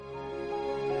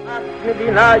A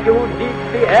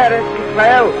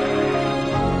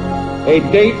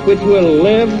date which will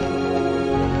live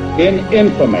in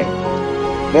infamy.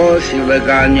 Both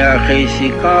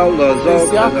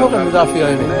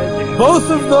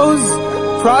of those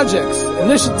projects,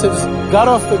 initiatives, got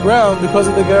off the ground because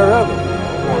of the Ger Rebbe.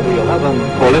 The 11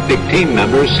 Olympic team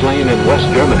members slain in West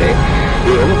Germany.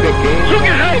 The Olympic Games.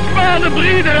 Zugehört waren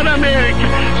Brüder in Amerika.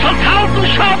 Vertrauten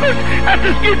Schabbat, es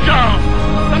ist getan.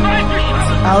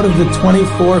 Out of the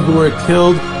 24 who were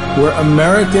killed were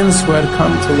Americans who had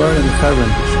come to learn in Hebron.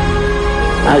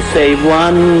 I say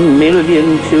 1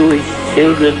 million Jewish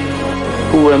children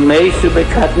who were made to be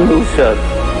cut loose.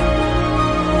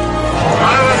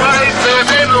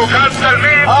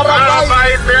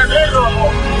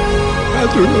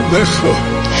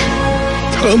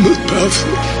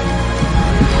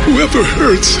 Whoever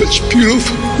heard such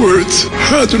beautiful words?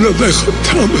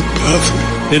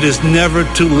 It is never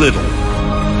too little.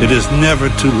 It is never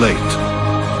too late.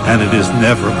 And it is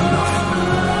never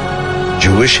enough.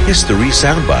 Jewish History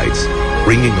Soundbites,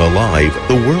 bringing alive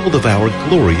the world of our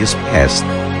glorious past.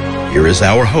 Here is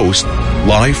our host,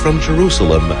 live from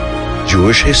Jerusalem,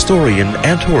 Jewish historian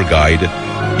and tour guide,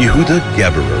 Yehuda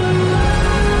Geberer.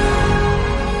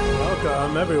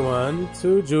 Welcome, everyone,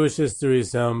 to Jewish History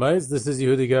Soundbites. This is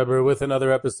Yehuda Geberer with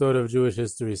another episode of Jewish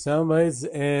History Soundbites,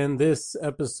 and this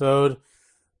episode,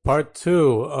 part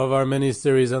 2 of our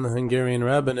mini-series on the Hungarian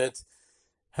Rabbinate,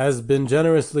 has been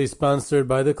generously sponsored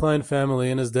by the Klein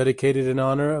family and is dedicated in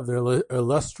honor of their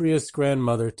illustrious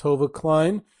grandmother, Tova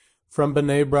Klein, from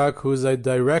Bnei Brak, who is a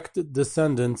direct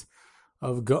descendant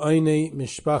of Gaoni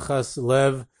Mishpachas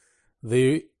Lev,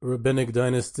 the rabbinic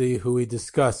dynasty who we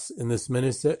discuss in this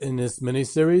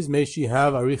mini-series. May she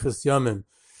have Arichas Yamim.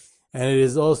 And it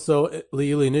is also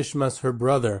Li'ili Nishmas, her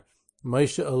brother,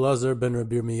 Moshe Elazar ben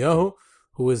Rabbi Yirmiyahu,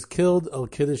 who was killed al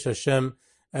Kiddush Hashem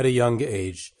at a young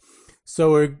age.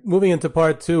 So we're moving into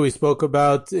part 2. We spoke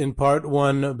about in part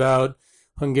 1 about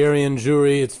Hungarian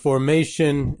Jewry, its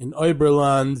formation in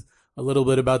Oberland, a little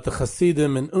bit about the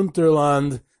Hasidim in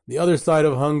Unterland, the other side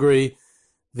of Hungary,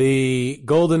 the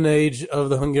golden age of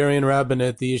the Hungarian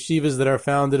rabbinate, the yeshivas that are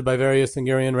founded by various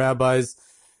Hungarian rabbis,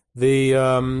 the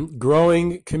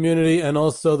growing community, and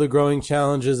also the growing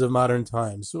challenges of modern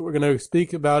times. So what we're going to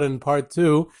speak about in part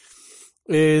 2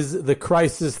 is the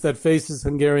crisis that faces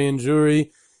Hungarian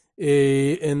Jewry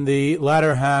in the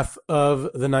latter half of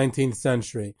the 19th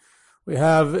century. We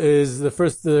have there's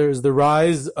the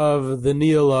rise of the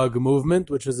Neolog movement,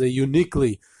 which is a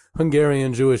uniquely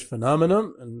Hungarian Jewish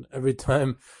phenomenon, and every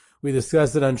time we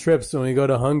discuss it on trips when we go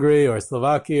to Hungary or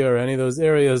Slovakia or any of those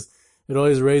areas, it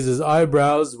always raises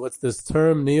eyebrows. What's this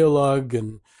term, Neolog,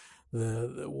 and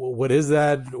what is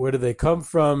that? Where do they come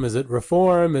from? Is it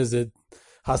reform? Is it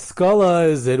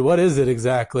Haskalah? What is it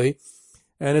exactly?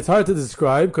 And it's hard to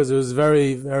describe because it was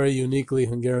very, very uniquely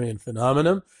Hungarian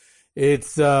phenomenon.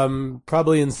 It's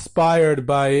probably inspired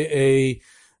by a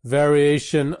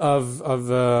variation of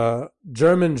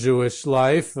German Jewish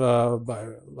life, of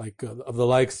the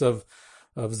likes of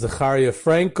Zachariah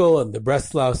Frankel and the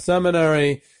Breslau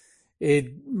Seminary.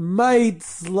 It might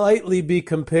slightly be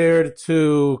compared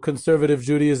to conservative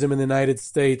Judaism in the United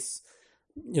States,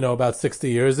 about 60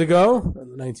 years ago, in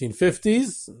the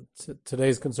 1950s.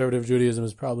 Today's conservative Judaism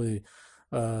is probably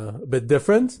a bit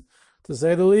different, to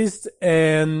say the least.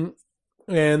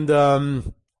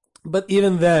 But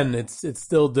even then, it's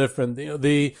still different.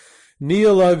 The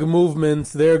Neolog movement,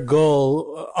 their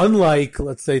goal, unlike,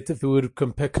 let's say, if we would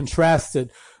contrast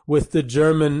it with the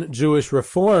German Jewish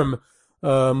Reform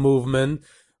movement,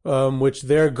 which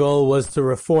their goal was to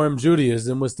reform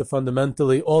Judaism, was to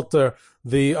fundamentally alter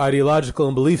the ideological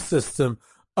and belief system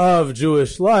of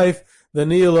Jewish life. The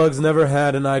Neologs never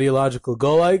had an ideological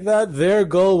goal like that. Their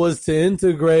goal was to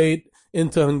integrate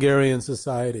into Hungarian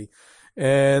society.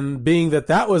 And being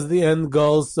that was the end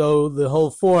goal, so the whole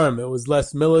form, it was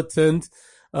less militant,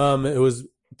 it was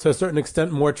to a certain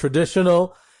extent more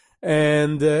traditional,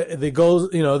 and the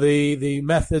goals, the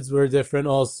methods were different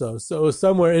also. So it was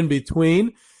somewhere in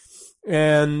between,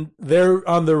 and they're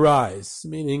on the rise,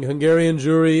 meaning Hungarian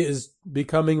Jewry is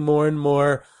becoming more and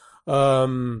more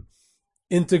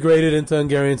integrated into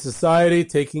Hungarian society,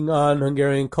 taking on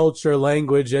Hungarian culture,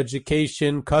 language,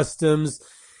 education, customs.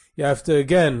 You have to,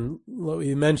 again, what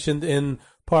we mentioned in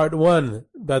part 1,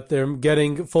 that they're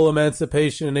getting full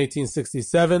emancipation in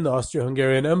 1867, the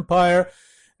Austro-Hungarian Empire,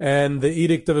 and the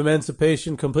Edict of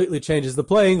Emancipation completely changes the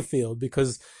playing field,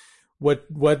 because what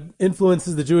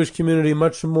influences the Jewish community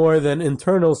much more than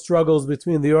internal struggles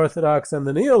between the Orthodox and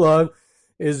the Neolog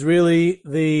is really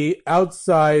the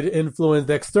outside influence,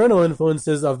 the external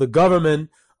influences of the government,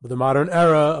 the modern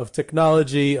era of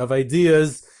technology, of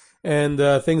ideas, and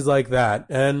things like that.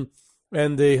 And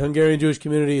the Hungarian Jewish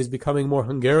community is becoming more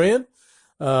Hungarian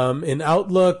in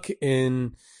outlook,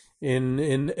 in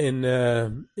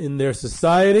their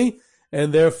society,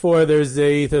 and therefore there's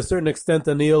to a certain extent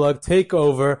a neolog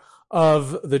takeover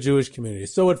of the Jewish community.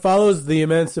 So what follows the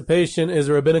emancipation is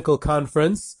a rabbinical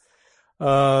conference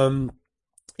in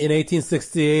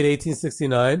 1868,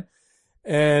 1869.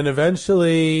 And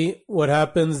eventually what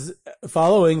happens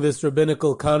following this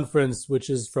rabbinical conference, which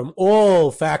is from all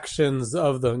factions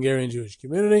of the Hungarian Jewish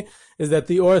community, is that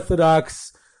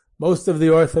most of the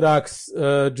Orthodox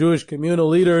Jewish communal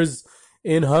leaders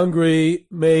in Hungary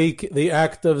make the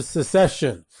act of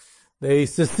secession. They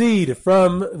secede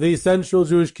from the central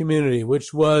Jewish community,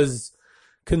 which was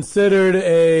considered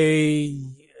a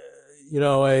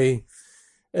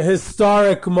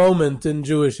historic moment in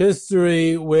Jewish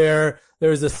history where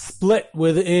there's a split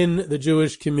within the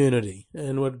Jewish community.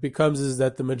 And what becomes is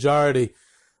that the majority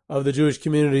of the Jewish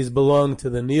communities belong to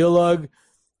the Neolog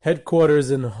headquarters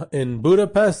in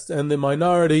Budapest, and the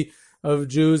minority of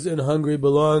Jews in Hungary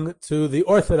belong to the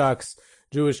Orthodox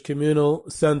Jewish Communal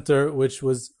Center, which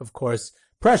was, of course,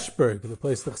 Pressburg, the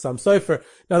place the Chassam Sofer.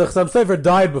 Now, the Chassam Sofer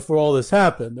died before all this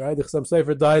happened, right? The Chassam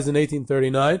Sofer dies in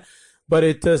 1839, but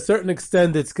to a certain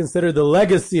extent, it's considered the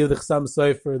legacy of the Chassam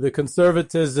Sofer, the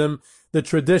conservatism, the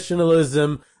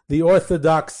traditionalism, the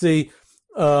orthodoxy,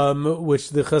 which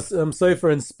the Chassam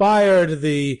Sofer inspired,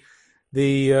 the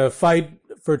fight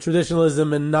for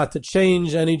traditionalism and not to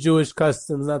change any Jewish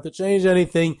customs, not to change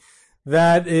anything.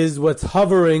 That is what's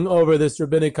hovering over this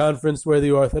rabbinic conference where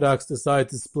the Orthodox decide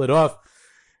to split off.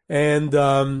 And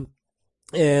one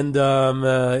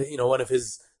of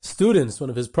his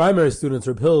primary students,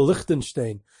 Reb Hillel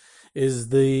Lichtenstein, is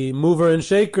the mover and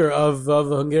shaker of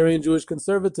Hungarian Jewish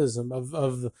conservatism,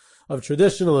 of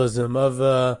traditionalism, of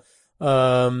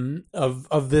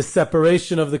this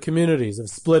separation of the communities, of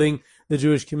splitting the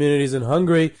Jewish communities in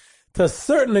Hungary. To a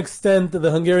certain extent,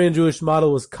 the Hungarian Jewish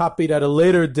model was copied at a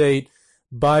later date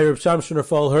by Reb Shamshon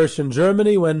Raphael Hirsch in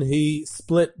Germany when he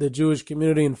split the Jewish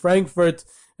community in Frankfurt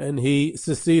and he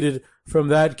seceded from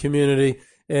that community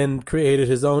and created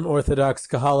his own Orthodox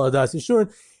Kahal Adas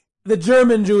Yeshurun. The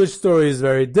German Jewish story is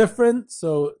very different,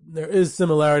 so there is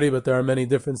similarity, but there are many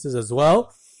differences as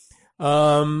well.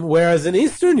 Whereas in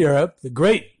Eastern Europe, the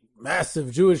great,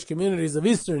 massive Jewish communities of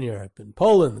Eastern Europe, in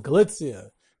Poland,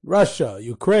 Galicia, Russia,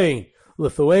 Ukraine,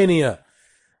 Lithuania,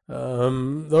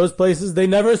 those places, they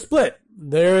never split.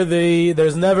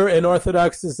 There's never an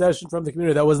Orthodox secession from the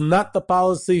community. That was not the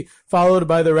policy followed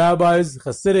by the rabbis,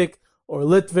 Hasidic or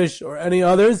Litvish or any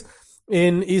others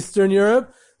in Eastern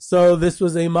Europe. So this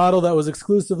was a model that was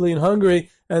exclusively in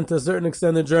Hungary and to a certain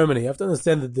extent in Germany. You have to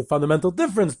understand that the fundamental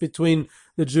difference between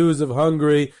the Jews of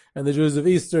Hungary and the Jews of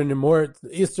Eastern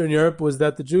Europe was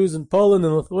that the Jews in Poland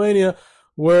and Lithuania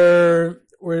were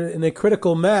in a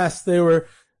critical mass. They were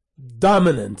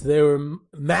dominant. They were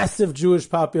massive Jewish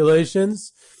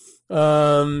populations,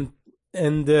 and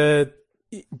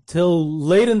till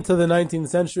late into the 19th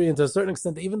century, and to a certain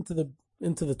extent even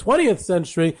into the 20th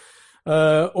century,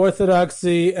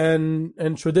 orthodoxy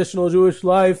and traditional Jewish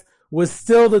life was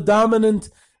still the dominant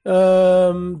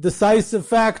decisive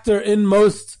factor in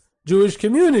most Jewish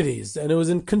communities, and it was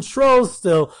in control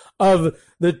still of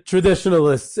the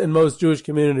traditionalists in most Jewish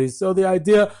communities. So the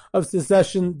idea of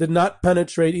secession did not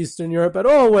penetrate Eastern Europe at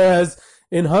all, whereas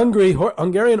in Hungary,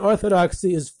 Hungarian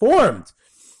Orthodoxy is formed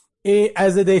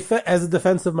as a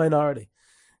defensive minority.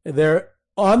 They're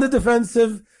on the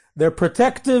defensive, they're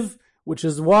protective, which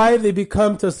is why they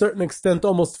become, to a certain extent,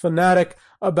 almost fanatic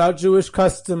about Jewish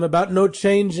custom, about no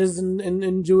changes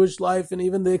in Jewish life, and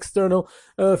even the external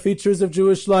features of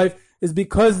Jewish life, is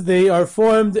because they are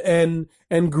formed and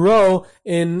grow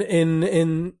in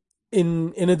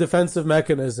a defensive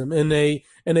mechanism, in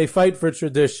a fight for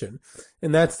tradition,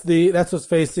 and that's what's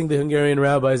facing the Hungarian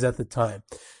rabbis at the time.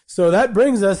 So that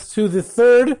brings us to the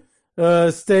third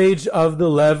stage of the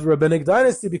Lev rabbinic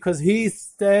dynasty, because he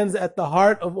stands at the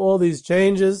heart of all these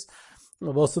changes,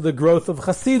 of also the growth of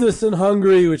Hasidus in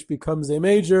Hungary, which becomes a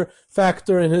major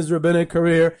factor in his rabbinic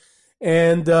career,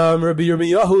 and Rabbi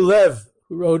Yirmiyahu Lev,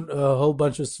 who wrote a whole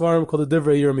bunch of Sfarim called the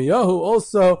Divrei Yirmiyahu,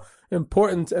 also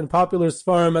important and popular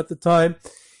Sfarim at the time.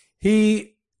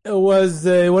 He was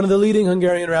one of the leading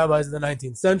Hungarian rabbis in the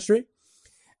 19th century.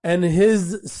 And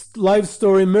his life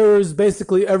story mirrors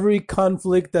basically every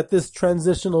conflict that this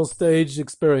transitional stage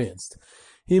experienced.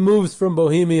 He moves from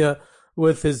Bohemia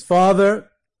with his father.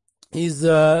 He's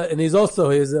a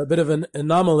bit of an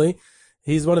anomaly.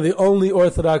 He's one of the only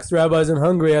Orthodox rabbis in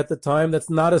Hungary at the time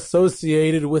that's not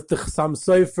associated with the Chassam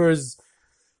Sofer's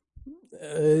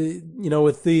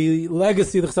with the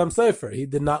legacy of the Chassam Sofer. He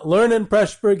did not learn in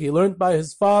Preshburg. He learned by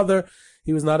his father.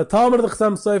 He was not a Talmud of the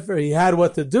Chassam Sofer. He had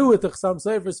what to do with the Chassam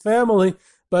Sofer's family,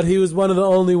 but he was one of the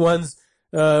only ones,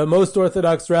 most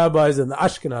Orthodox rabbis in the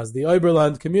Ashkenaz, the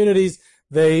Oberland communities.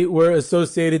 They were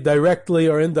associated directly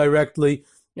or indirectly,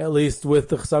 at least, with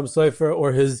the Chassam Sofer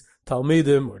or his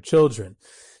Talmidim or children.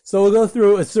 So we'll go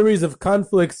through a series of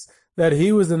conflicts that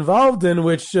he was involved in,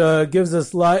 which gives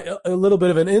us a little bit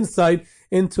of an insight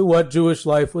into what Jewish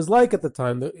life was like at the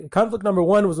time. The conflict number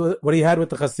one was what he had with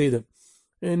the Hasidim.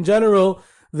 In general,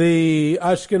 the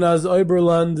Ashkenaz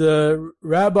Oberland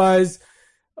rabbis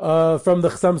from the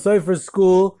Chassam Sofer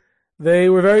school, they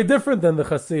were very different than the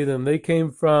Hasidim. They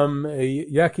came from a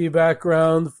Yaki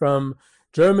background, from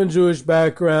German Jewish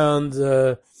background.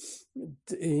 The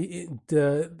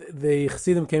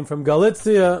Hasidim came from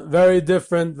Galicia, very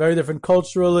different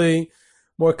culturally,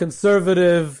 more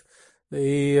conservative.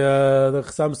 The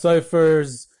Chassam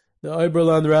Sofers, the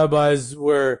Oberland rabbis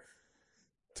were,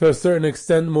 to a certain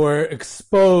extent, more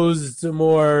exposed,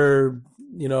 more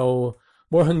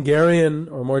Hungarian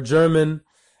or more German,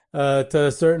 to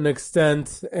a certain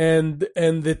extent, and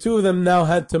the two of them now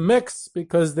had to mix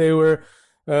because they were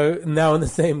now in the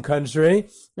same country,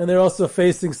 and they're also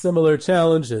facing similar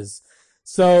challenges.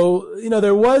 So,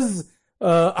 there was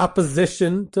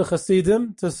opposition to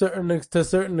Hasidim to a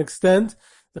certain extent.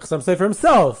 The Chassam Sofer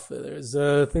himself, there's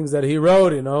things that he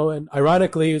wrote, and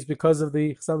ironically, it was because of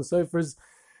the Chassam Sofer's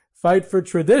fight for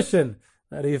tradition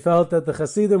that he felt that the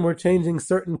Hasidim were changing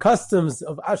certain customs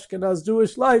of Ashkenaz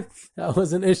Jewish life. That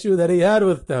was an issue that he had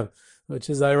with them, which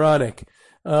is ironic.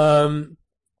 But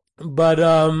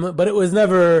it was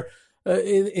never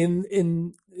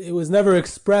it was never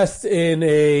expressed in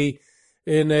a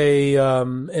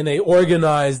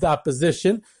organized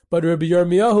opposition. But Rabbi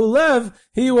Yirmiyahu Lev,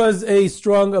 he was a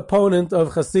strong opponent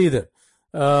of Hasidim,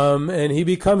 and he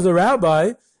becomes a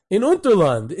rabbi in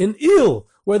Unterland, in Il,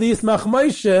 where the Yismach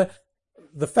Moshe,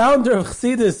 the founder of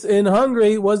Chassidus in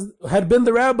Hungary, had been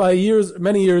the rabbi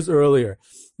many years earlier.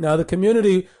 Now the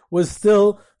community was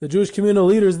still, the Jewish communal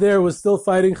leaders there was still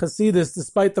fighting Chassidus,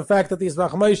 despite the fact that the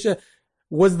Yismach Moshe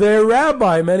was their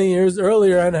rabbi many years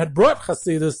earlier and had brought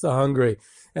Chassidus to Hungary.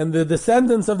 And the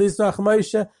descendants of the Yismach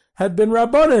Moshe had been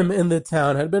rabbanim in the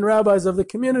town, had been rabbis of the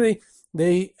community.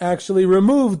 They actually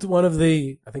removed one of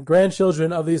the,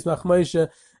 grandchildren of the Yismach Moshe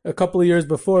a couple of years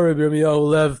before Rabbi Yirmiyahu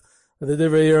Lev, the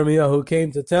Divrei Yirmiyahu,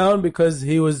 came to town because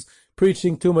he was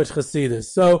preaching too much Chassidus.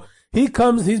 So he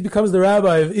becomes the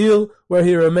rabbi of Il, where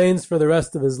he remains for the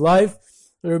rest of his life,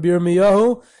 Rabbi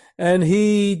Yirmiyahu, and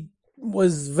he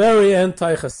was very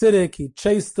anti-Hasidic. He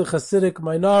chased the Hasidic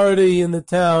minority in the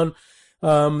town.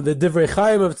 The Divrei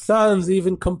Chaim of Tzanz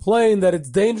even complained that it's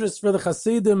dangerous for the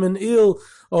Hasidim in Il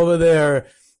over there.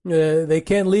 They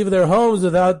can't leave their homes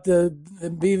without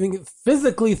being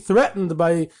physically threatened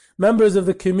by members of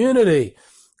the community.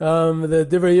 The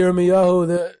Divrei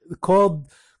Yirmiyahu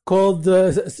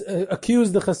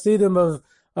accused the Hasidim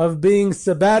of being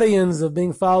Sabbatians, of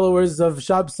being followers of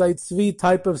Shabsai Tzvi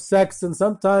type of sects, and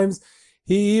sometimes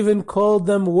he even called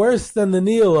them worse than the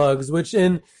Neologues, which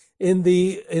in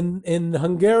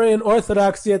Hungarian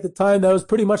Orthodoxy at the time, that was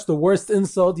pretty much the worst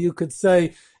insult you could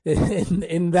say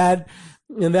in that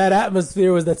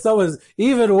atmosphere, was that someone's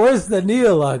even worse than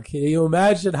Neolog. Can you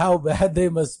imagine how bad they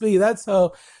must be? That's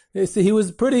how he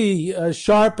was pretty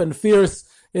sharp and fierce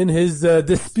in his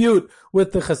dispute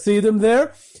with the Hasidim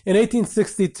there. In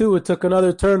 1862, it took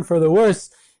another turn for the worse.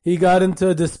 He got into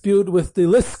a dispute with the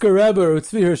Lisker Rebbe,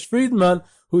 Tzvi Hirsch Friedman,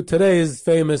 who today is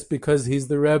famous because he's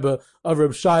the Rebbe of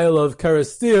Reb Shaila of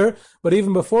Kerestir. But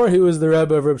even before he was the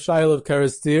Rebbe of Reb Shaila of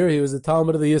Kerestir, he was a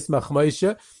Talmud of the Yismach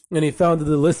Moshe, and he founded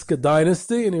the Liska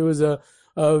dynasty, and he was a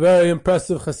very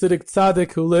impressive Hasidic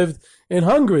tzaddik who lived in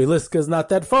Hungary. Liska is not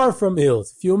that far from Il.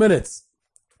 It's a few minutes.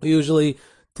 We usually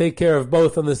take care of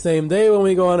both on the same day when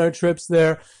we go on our trips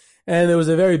there. And it was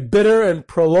a very bitter and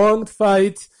prolonged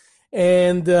fight.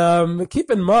 And keep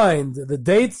in mind the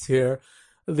dates here.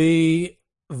 The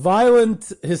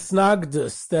violent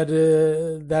hisnagdus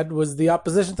that was the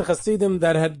opposition to Hasidim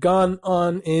that had gone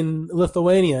on in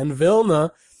Lithuania and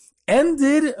Vilna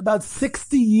ended about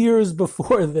 60 years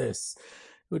before this,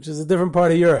 which is a different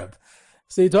part of Europe.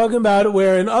 So you're talking about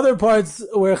where in other parts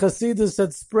where Hasidus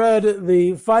had spread,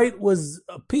 the fight was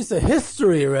a piece of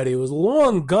history already. It was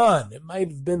long gone. It might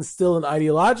have been still in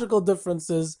ideological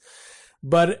differences,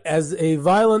 but as a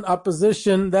violent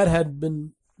opposition, that had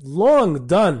been long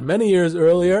done many years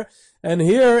earlier. And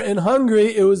here in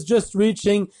Hungary, it was just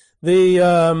reaching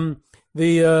the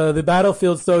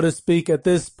battlefield, so to speak, at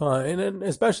this point. And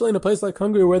especially in a place like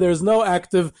Hungary where there's no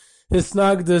active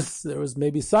Hisnagdus. There was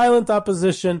maybe silent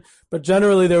opposition, but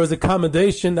generally there was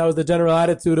accommodation. That was the general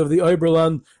attitude of the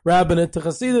Oberland rabbinate to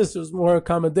Hasidus. There was more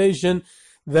accommodation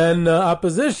than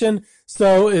opposition.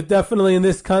 So it definitely, in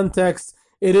this context,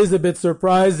 it is a bit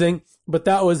surprising, but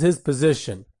that was his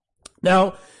position.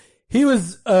 Now, he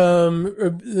was Rabbi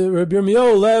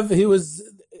Yirmiyahu Lev. He was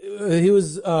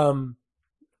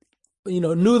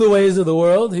knew the ways of the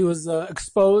world. He was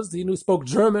exposed. He spoke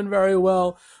German very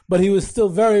well, but he was still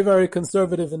very, very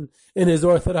conservative in his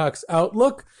Orthodox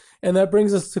outlook. And that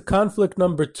brings us to conflict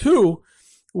number 2,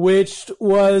 which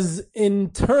was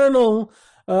internal.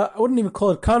 I wouldn't even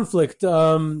call it conflict.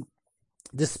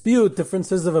 Dispute,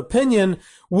 differences of opinion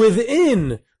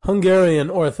within Hungarian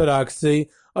Orthodoxy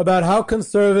about how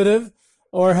conservative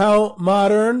or how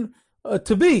modern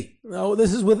to be. Now,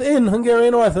 this is within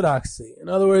Hungarian Orthodoxy. In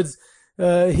other words,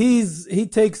 he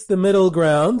takes the middle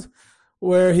ground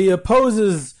where he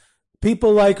opposes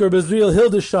people like Rabbi Israel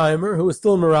Hildesheimer, who was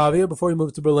still in Moravia before he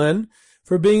moved to Berlin,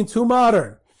 for being too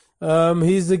modern.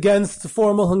 He's against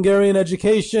formal Hungarian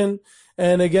education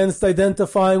and against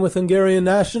identifying with Hungarian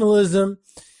nationalism.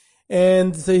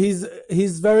 And so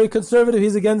he's very conservative.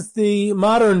 He's against the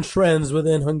modern trends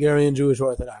within Hungarian Jewish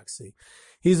Orthodoxy.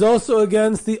 He's also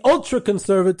against the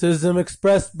ultra-conservatism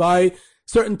expressed by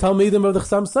certain Talmidim of the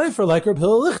Chassam Sofer, like Reb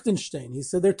Hillel Lichtenstein. He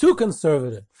said they're too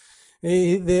conservative.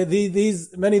 Many of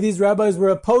these rabbis were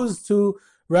opposed to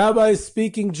rabbis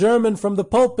speaking German from the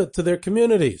pulpit to their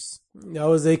communities. That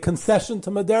was a concession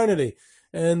to modernity.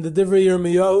 And the Divrei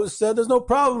Yirmiyahu said there's no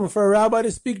problem for a rabbi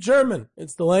to speak German.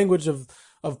 It's the language of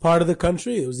part of the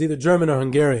country. It was either German or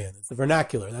Hungarian. It's the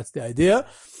vernacular. That's the idea.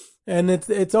 And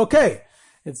it's okay.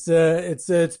 It's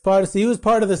part of, so he was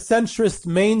part of the centrist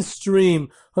mainstream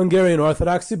Hungarian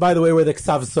Orthodoxy, by the way, where the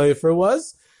Ksav Sofer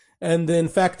was. And in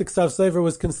fact, the Ksav Sofer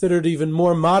was considered even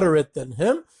more moderate than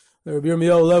him. Rabbi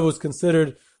Yirmiyahu Lev was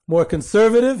considered more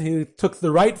conservative. He took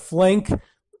the right flank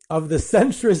of the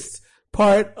centrist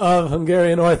part of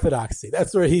Hungarian Orthodoxy.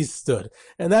 That's where he stood.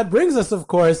 And that brings us, of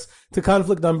course, to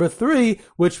conflict number 3,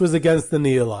 which was against the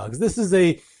Neologues. This is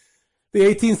the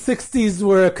 1860s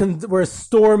were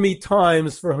stormy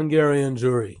times for Hungarian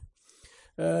Jewry.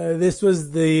 This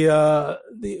was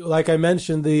like I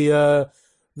mentioned,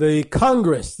 the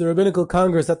Congress, the Rabbinical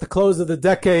Congress at the close of the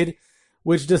decade,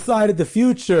 which decided the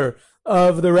future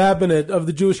of the rabbinate, of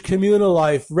the Jewish communal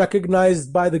life,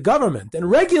 recognized by the government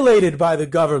and regulated by the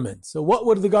government. So what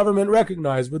would the government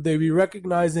recognize? Would they be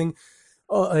recognizing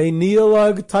a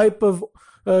Neolog type of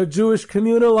Jewish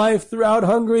communal life throughout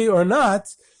Hungary or not?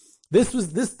 This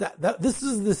is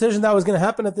the decision that was going to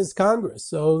happen at this Congress.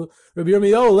 So Rabbi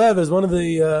Yirmiyahu Lev is one of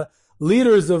the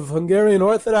leaders of Hungarian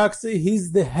Orthodoxy.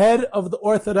 He's the head of the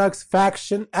Orthodox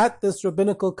faction at this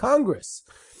Rabbinical Congress.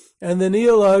 And the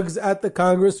Neologues at the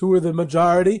Congress, who were the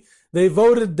majority, they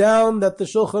voted down that the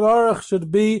Shulchan Aruch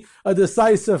should be a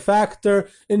decisive factor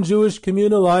in Jewish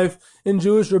communal life, in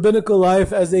Jewish rabbinical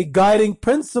life, as a guiding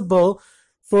principle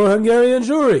for Hungarian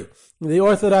Jewry. The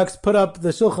Orthodox put up the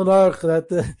Shulchan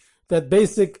Aruch that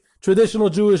basic traditional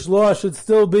Jewish law should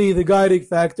still be the guiding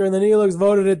factor, and the Neologues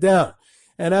voted it down.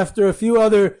 And after a few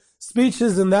other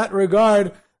speeches in that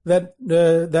regard, that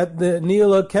the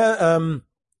Neolog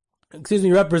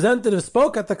representative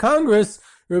spoke at the Congress,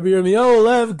 Rabbi Yirmiyahu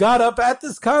Lev got up at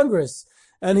this Congress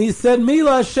and he said,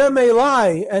 Mila Hashem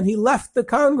Elai, and he left the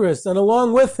Congress, and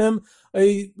along with him,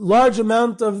 a large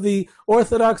amount of the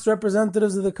Orthodox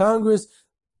representatives of the Congress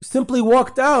simply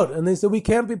walked out, and they said, we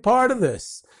can't be part of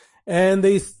this. And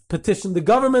they petitioned the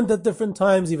government at different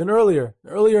times, even earlier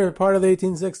part of the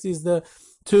 1860s,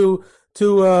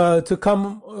 to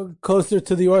come closer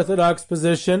to the Orthodox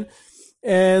position.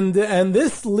 And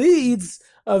this leads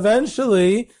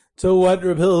eventually to what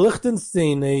Reb Hillel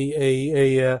Lichtenstein,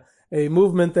 a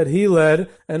movement that he led,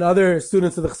 and other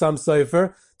students of the Chassam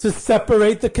Sofer, to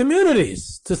separate the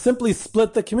communities, to simply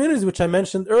split the communities, which I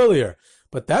mentioned earlier.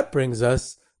 But that brings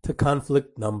us to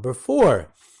conflict number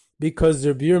 4, because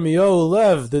Reb Yirmiyahu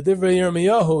Lev, the Divrei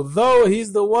Yirmiyahu, though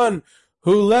he's the one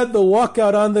who led the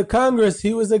walkout on the Congress,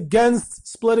 he was against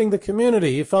splitting the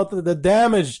community. He felt that the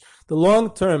damage, the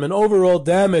long-term and overall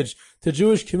damage to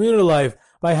Jewish community life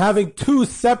by having 2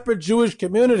 separate Jewish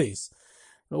communities,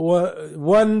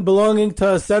 one belonging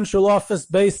to a central office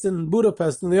based in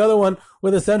Budapest and the other one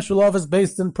with a central office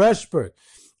based in Pressburg.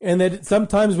 And that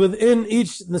sometimes within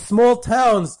the small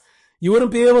towns, you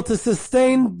wouldn't be able to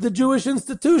sustain the Jewish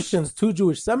institutions, 2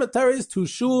 Jewish cemeteries, 2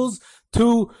 shuls,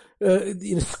 2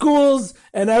 schools,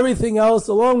 and everything else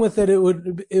along with it. It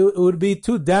would be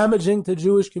too damaging to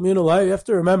Jewish communal life. You have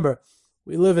to remember,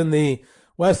 we live in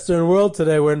Western world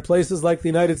today, where in places like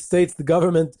the United States, the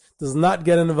government does not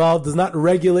get involved, does not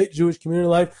regulate Jewish community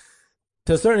life.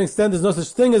 To a certain extent, there's no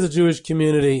such thing as a Jewish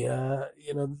community.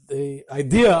 The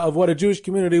idea of what a Jewish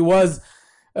community was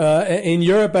in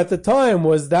Europe at the time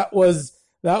was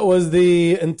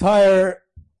the entire,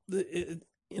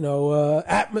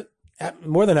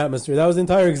 more than atmosphere. That was the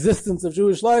entire existence of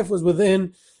Jewish life was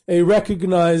within a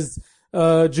recognized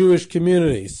Jewish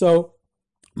community. So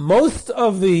most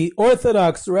of the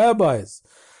Orthodox rabbis,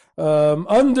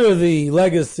 under the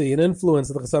legacy and influence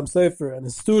of the Chassam Sofer and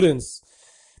his students,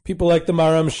 people like the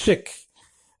Maram Shik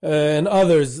and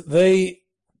others, they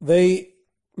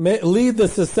lead the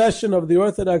secession of the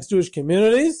Orthodox Jewish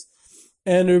communities.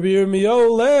 And Rabbi Yirmiyahu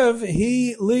Lev,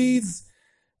 he leads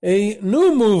a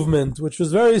new movement, which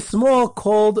was very small,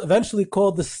 eventually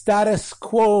called the status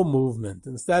quo movement.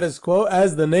 And status quo,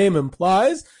 as the name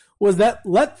implies, was that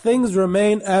let things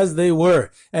remain as they were.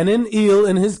 And in Il,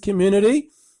 in his community,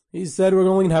 he said, we're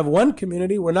going to have one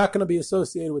community. We're not going to be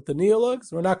associated with the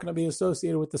Neologues. We're not going to be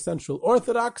associated with the Central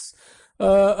Orthodox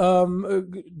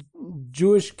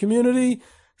Jewish community.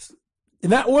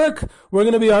 In that work, we're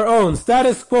going to be our own.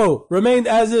 Status quo remained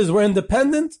as is. We're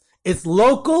independent. It's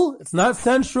local. It's not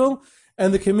central.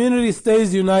 And the community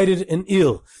stays united in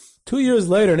Il. 2 years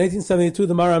later, in 1872,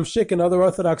 the Maram Shik and other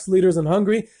Orthodox leaders in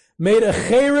Hungary made a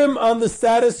cherem on the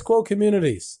status quo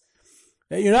communities.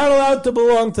 You're not allowed to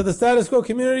belong to the status quo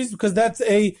communities because that's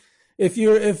if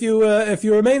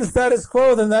you remain status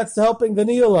quo, then that's helping the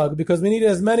Neolog, because we need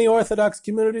as many Orthodox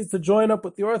communities to join up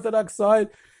with the Orthodox side,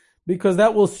 because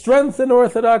that will strengthen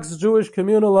Orthodox Jewish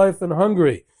communal life in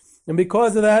Hungary. And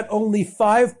because of that, only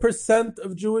 5%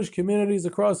 of Jewish communities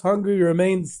across Hungary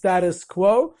remained status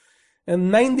quo,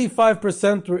 and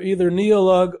 95% were either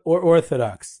Neolog or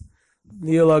Orthodox.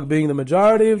 Neolog being the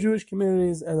majority of Jewish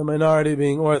communities and the minority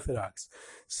being Orthodox.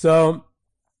 So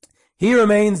he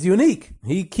remains unique.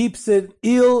 He keeps it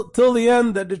till the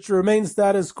end that it should remain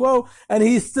status quo, and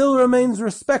he still remains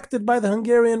respected by the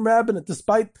Hungarian rabbinate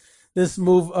despite this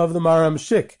move of the Maram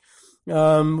Shik.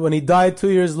 When he died 2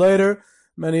 years later,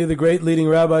 many of the great leading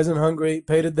rabbis in Hungary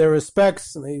paid their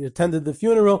respects and they attended the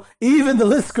funeral. Even the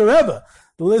Lisker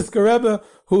Rebbe,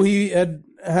 who he had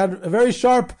very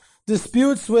sharp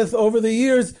disputes with over the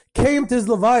years, came to his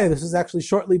Levaya. This was actually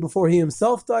shortly before he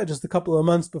himself died, just a couple of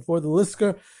months before the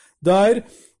Lisker died.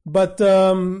 But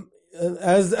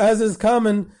as is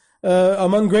common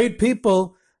among great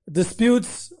people,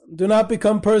 disputes do not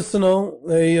become personal.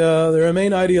 They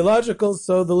remain ideological.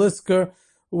 So the Lisker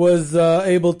was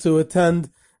able to attend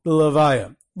the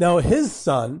Levaya. Now his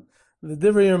son, the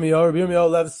Divrei Yirmiyahu, Rabbi Yirmiyahu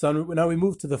Lev's son, now we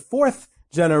move to the fourth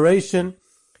generation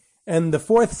and the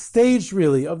fourth stage,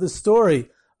 really, of the story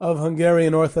of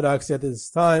Hungarian Orthodoxy at this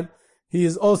time. He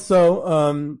is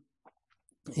also,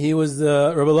 he was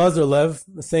Rabbi Elazar Lev,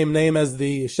 the same name as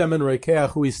the Shemen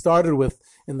Rekeach, who he started with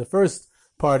in the first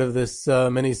part of this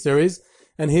mini-series.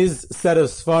 And his set of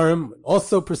Sfarim,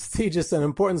 also prestigious and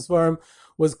important Sfarim,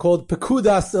 was called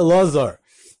Pekudas Elazar.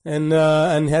 And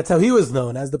that's how he was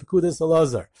known, as the Pekudas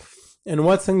Elazar. And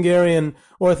what's Hungarian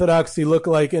Orthodoxy look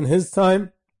like in his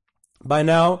time? By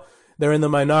now, they're in the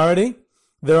minority,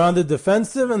 they're on the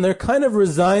defensive, and they're kind of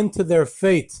resigned to their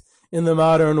fate in the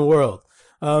modern world.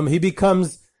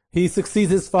 He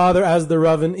succeeds his father as the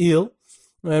Rav in Il,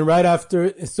 and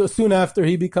soon after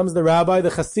he becomes the rabbi, the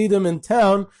Hasidim in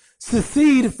town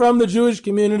secede from the Jewish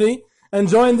community and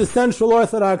join the Central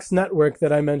Orthodox network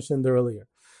that I mentioned earlier.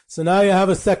 So now you have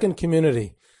a second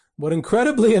community. What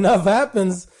incredibly enough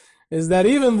happens is that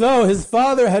even though his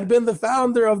father had been the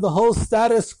founder of the whole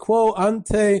status quo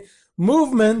ante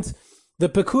movement, the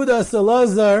Pekudas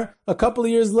Elazar, a couple of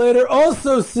years later,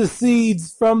 also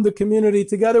secedes from the community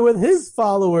together with his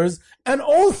followers and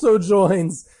also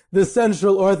joins the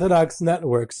Central Orthodox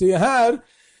network. So you had,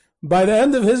 by the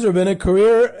end of his rabbinic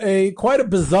career, quite a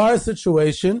bizarre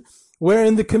situation where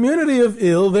in the community of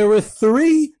Il, there were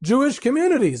 3 Jewish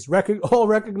communities, all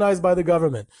recognized by the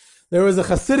government. There was a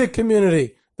Hasidic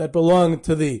community that belonged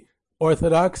to the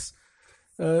Orthodox,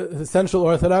 the Central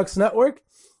Orthodox network.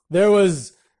 There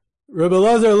was Rabbi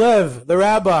Elazar Lev, the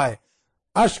rabbi,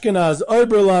 Ashkenaz,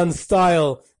 Oberland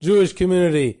style Jewish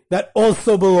community that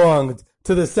also belonged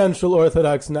to the Central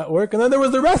Orthodox network. And then there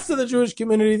was the rest of the Jewish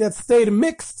community that stayed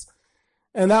mixed,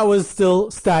 and that was still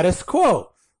status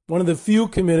quo. One of the few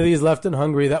communities left in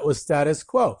Hungary that was status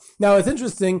quo. Now, it's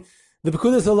interesting, the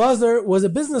Pekudas Elazar was a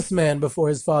businessman before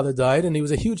his father died, and he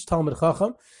was a huge Talmid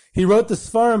Chacham. He wrote the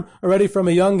Sfarim already from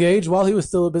a young age while he was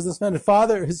still a businessman.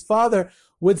 His father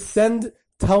would send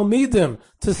Talmidim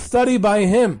to study by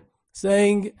him,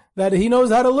 saying that he knows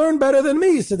how to learn better than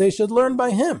me, so they should learn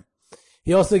by him.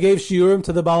 He also gave shiurim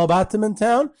to the Balabatim in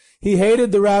town. He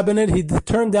hated the rabbinate. He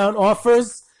turned down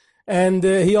offers, and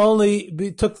he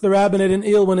only took the rabbinate in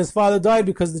Il when his father died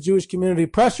because the Jewish community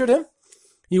pressured him.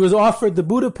 He was offered the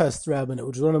Budapest rabbinate,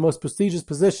 which is one of the most prestigious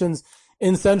positions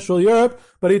in Central Europe,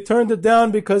 but he turned it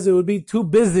down because it would be too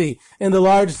busy in the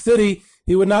large city.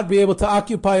 He would not be able to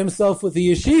occupy himself with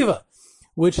the yeshiva,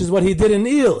 which is what he did in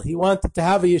Il. He wanted to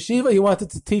have a yeshiva. He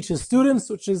wanted to teach his students,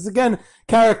 which is, again,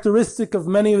 characteristic of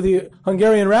many of the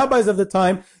Hungarian rabbis of the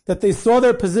time, that they saw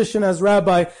their position as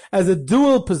rabbi as a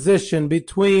dual position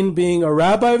between being a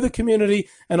rabbi of the community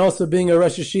and also being a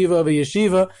Rosh Yeshiva of a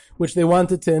yeshiva, which they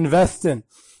wanted to invest in.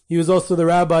 He was also the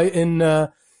rabbi in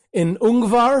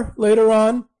Ungvar later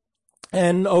on,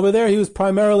 and over there he was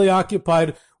primarily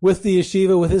occupied with the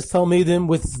yeshiva, with his talmidim,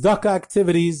 with tzedakah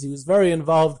activities. He was very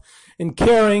involved in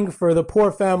caring for the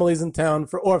poor families in town,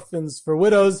 for orphans, for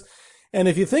widows. And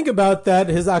if you think about that,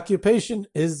 his occupation,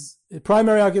 his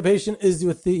primary occupation is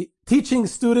with the teaching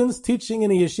students, teaching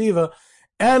in a yeshiva,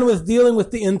 and with dealing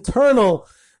with the internal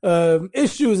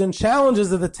issues and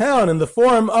challenges of the town in the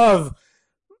form of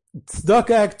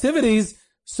tzedakah activities.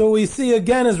 So we see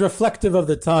again as reflective of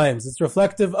the times. It's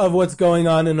reflective of what's going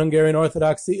on in Hungarian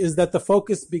Orthodoxy, is that the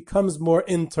focus becomes more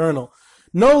internal.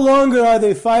 No longer are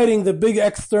they fighting the big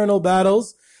external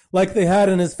battles like they had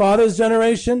in his father's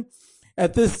generation.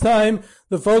 At this time,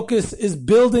 the focus is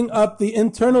building up the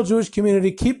internal Jewish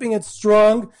community, keeping it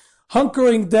strong,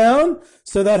 hunkering down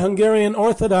so that Hungarian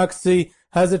Orthodoxy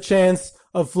has a chance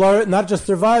of not just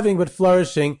surviving, but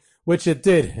flourishing, which it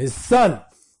did. His son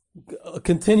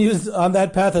continues on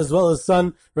that path, as well as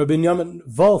son Rabbi Binyamin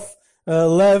Wolf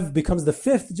Lev becomes the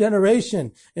fifth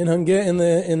generation in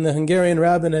the Hungarian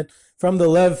rabbinate from the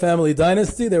Lev family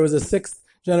dynasty. There was a sixth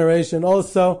generation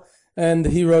also, and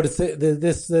he wrote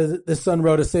this son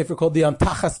wrote a sefer called the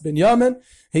Amtachas Binyamin.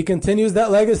 He continues that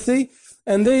legacy,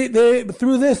 and they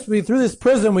through this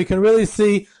prism we can really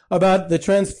see about the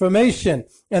transformation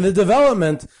and the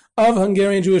development of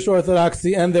Hungarian Jewish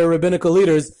Orthodoxy and their rabbinical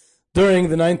leaders during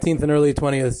the 19th and early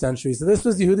 20th century. So this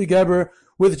was Yehudi Geber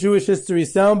with Jewish History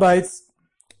Soundbites.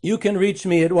 You can reach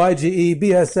me at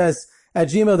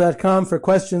ygebss@gmail.com for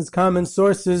questions, comments,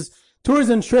 sources, tours,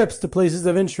 and trips to places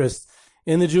of interest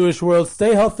in the Jewish world.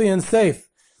 Stay healthy and safe.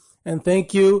 And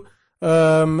thank you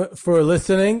for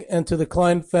listening, and to the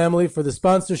Klein family for the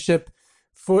sponsorship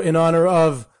in honor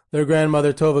of their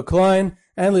grandmother Tova Klein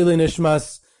and Lili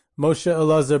Nishmas Moshe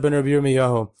Elazar ben Rabbi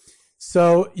Yirmiyahu.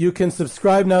 So you can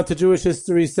subscribe now to Jewish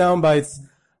History Soundbites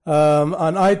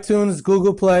on iTunes,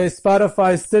 Google Play,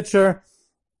 Spotify, Stitcher.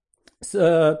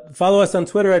 Follow us on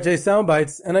Twitter at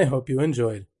JSoundbites, and I hope you enjoyed.